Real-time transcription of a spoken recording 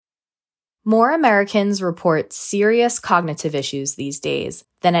More Americans report serious cognitive issues these days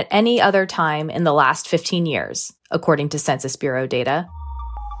than at any other time in the last 15 years, according to Census Bureau data.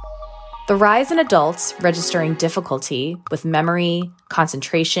 The rise in adults registering difficulty with memory,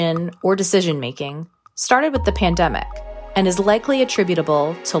 concentration, or decision-making started with the pandemic and is likely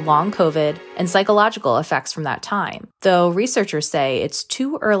attributable to long COVID and psychological effects from that time, though researchers say it's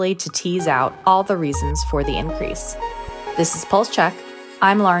too early to tease out all the reasons for the increase. This is Pulse Check.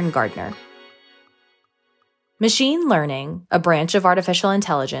 I'm Lauren Gardner. Machine learning, a branch of artificial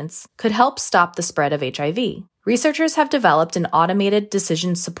intelligence, could help stop the spread of HIV. Researchers have developed an automated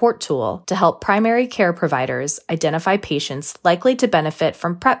decision support tool to help primary care providers identify patients likely to benefit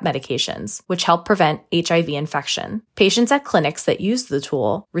from PrEP medications, which help prevent HIV infection. Patients at clinics that used the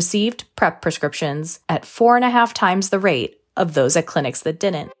tool received PrEP prescriptions at 4.5 times the rate of those at clinics that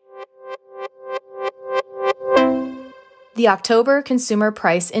didn't. The October Consumer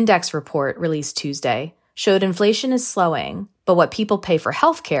Price Index report released Tuesday showed inflation is slowing, but what people pay for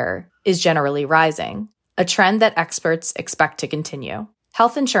healthcare is generally rising, a trend that experts expect to continue.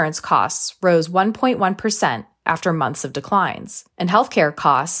 Health insurance costs rose 1.1% after months of declines, and healthcare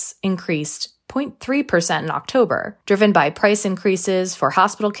costs increased 0.3% in October, driven by price increases for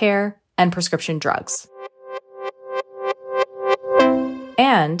hospital care and prescription drugs.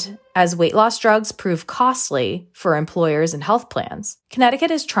 And as weight loss drugs prove costly for employers and health plans,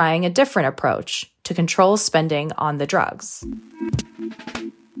 Connecticut is trying a different approach to control spending on the drugs.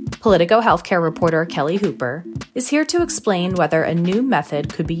 POLITICO healthcare reporter Kelly Hooper is here to explain whether a new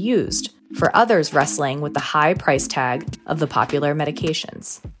method could be used for others wrestling with the high price tag of the popular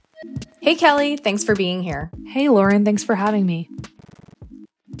medications. Hey, Kelly, thanks for being here. Hey, Lauren, thanks for having me.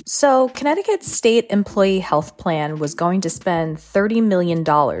 So, Connecticut's state employee health plan was going to spend $30 million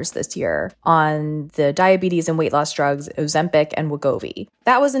this year on the diabetes and weight loss drugs Ozempic and Wegovy.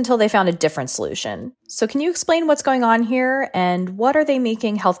 That was until they found a different solution. So can you explain what's going on here and what are they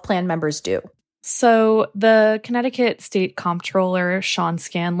making health plan members do? So the Connecticut State Comptroller, Sean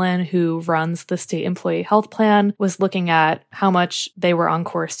Scanlon, who runs the state employee health plan, was looking at how much they were on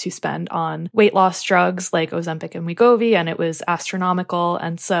course to spend on weight loss drugs like Ozempic and Wegovy, and it was astronomical.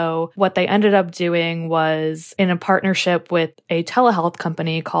 And so what they ended up doing was, in a partnership with a telehealth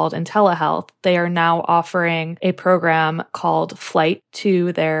company called IntelliHealth, they are now offering a program called Flight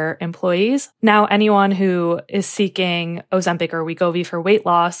to their employees. Now, anyone who is seeking Ozempic or Wegovy for weight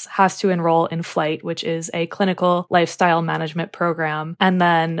loss has to enroll in Flight, which is a clinical lifestyle management program. And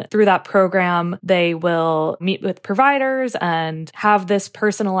then through that program, they will meet with providers and have this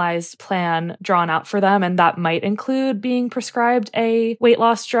personalized plan drawn out for them. And that might include being prescribed a weight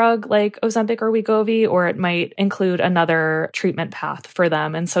loss drug like Ozempic or Wegovy, or it might include another treatment path for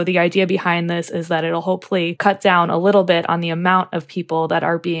them. And so the idea behind this is that it'll hopefully cut down a little bit on the amount of people that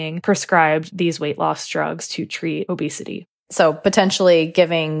are being prescribed these weight loss drugs to treat obesity. So potentially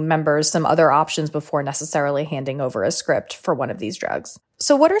giving members some other options before necessarily handing over a script for one of these drugs.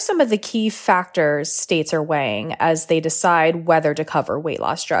 So what are some of the key factors states are weighing as they decide whether to cover weight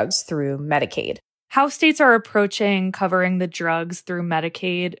loss drugs through Medicaid? How states are approaching covering the drugs through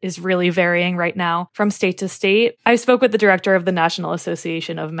Medicaid is really varying right now from state to state. I spoke with the director of the National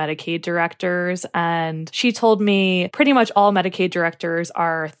Association of Medicaid Directors, and she told me pretty much all Medicaid directors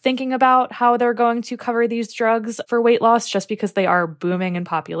are thinking about how they're going to cover these drugs for weight loss just because they are booming in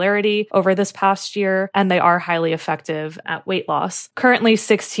popularity over this past year, and they are highly effective at weight loss. Currently,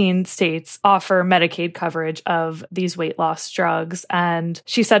 16 states offer Medicaid coverage of these weight loss drugs, and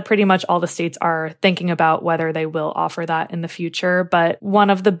she said pretty much all the states are thinking about whether they will offer that in the future. But one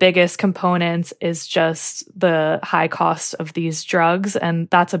of the biggest components is just the high cost of these drugs. And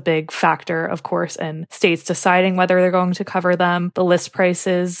that's a big factor, of course, in states deciding whether they're going to cover them. The list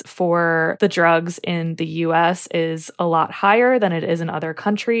prices for the drugs in the US is a lot higher than it is in other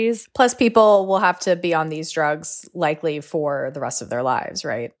countries. Plus, people will have to be on these drugs likely for the rest of their lives,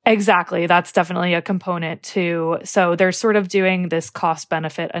 right? Exactly. That's definitely a component too. So they're sort of doing this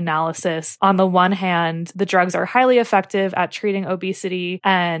cost-benefit analysis. On the one hand, the drugs are highly effective at treating obesity,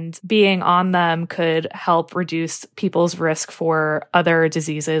 and being on them could help reduce people's risk for other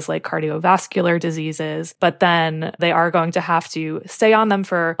diseases like cardiovascular diseases. But then they are going to have to stay on them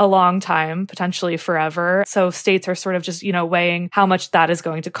for a long time, potentially forever. So states are sort of just, weighing how much that is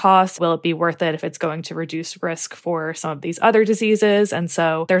going to cost. Will it be worth it if it's going to reduce risk for some of these other diseases? And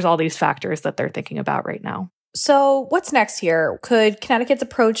so there's all these factors that they're thinking about right now. So what's next here? Could Connecticut's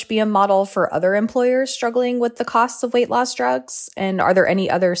approach be a model for other employers struggling with the costs of weight loss drugs? And are there any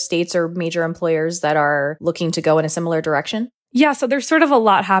other states or major employers that are looking to go in a similar direction? Yeah, so there's sort of a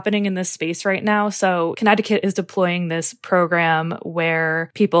lot happening in this space right now. So Connecticut is deploying this program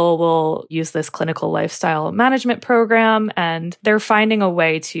where people will use this clinical lifestyle management program, and they're finding a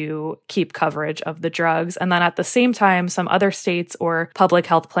way to keep coverage of the drugs. And then at the same time, some other states or public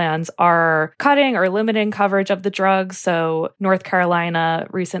health plans are cutting or limiting coverage of the drugs. So North Carolina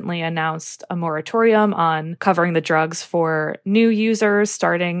recently announced a moratorium on covering the drugs for new users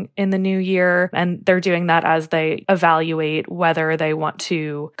starting in the new year. And they're doing that as they evaluate whether they want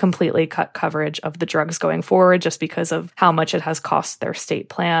to completely cut coverage of the drugs going forward, just because of how much it has cost their state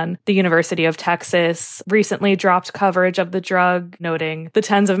plan. The University of Texas recently dropped coverage of the drug, noting the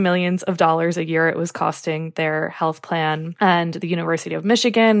tens of millions of dollars a year it was costing their health plan. And the University of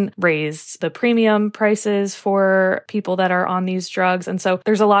Michigan raised the premium prices for people that are on these drugs. And so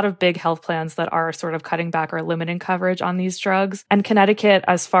there's a lot of big health plans that are sort of cutting back or limiting coverage on these drugs. And Connecticut,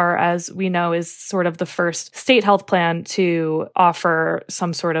 as far as we know, is sort of the first state health plan to offer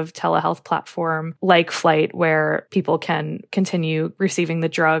some sort of telehealth platform like Flight, where people can continue receiving the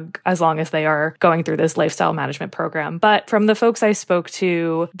drug as long as they are going through this lifestyle management program. But from the folks I spoke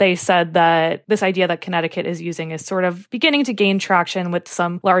to, they said that this idea that Connecticut is using is sort of beginning to gain traction with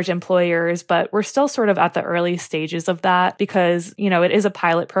some large employers, but we're still sort of at the early stages of that because, it is a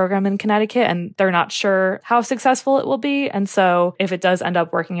pilot program in Connecticut and they're not sure how successful it will be. And so if it does end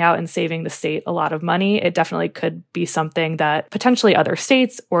up working out and saving the state a lot of money, it definitely could be something that potentially other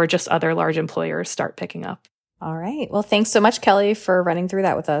states or just other large employers start picking up. All right. Well, thanks so much, Kelly, for running through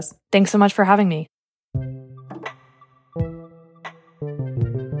that with us. Thanks so much for having me.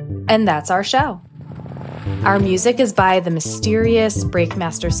 And that's our show. Our music is by the mysterious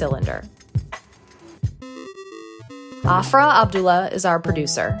Breakmaster Cylinder. Afra Abdullah is our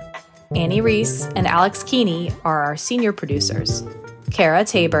producer. Annie Reese and Alex Keeney are our senior producers. Kara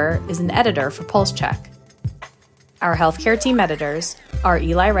Tabor is an editor for Pulse Check. Our healthcare team editors are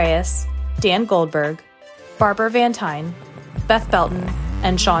Eli Reyes, Dan Goldberg, Barbara Van Tyne, Beth Belton,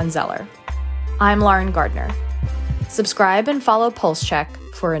 and Sean Zeller. I'm Lauren Gardner. Subscribe and follow Pulse Check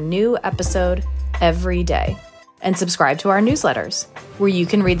for a new episode every day. And subscribe to our newsletters, where you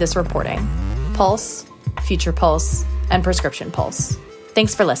can read this reporting: Pulse, Future Pulse, and Prescription Pulse.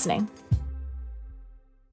 Thanks for listening.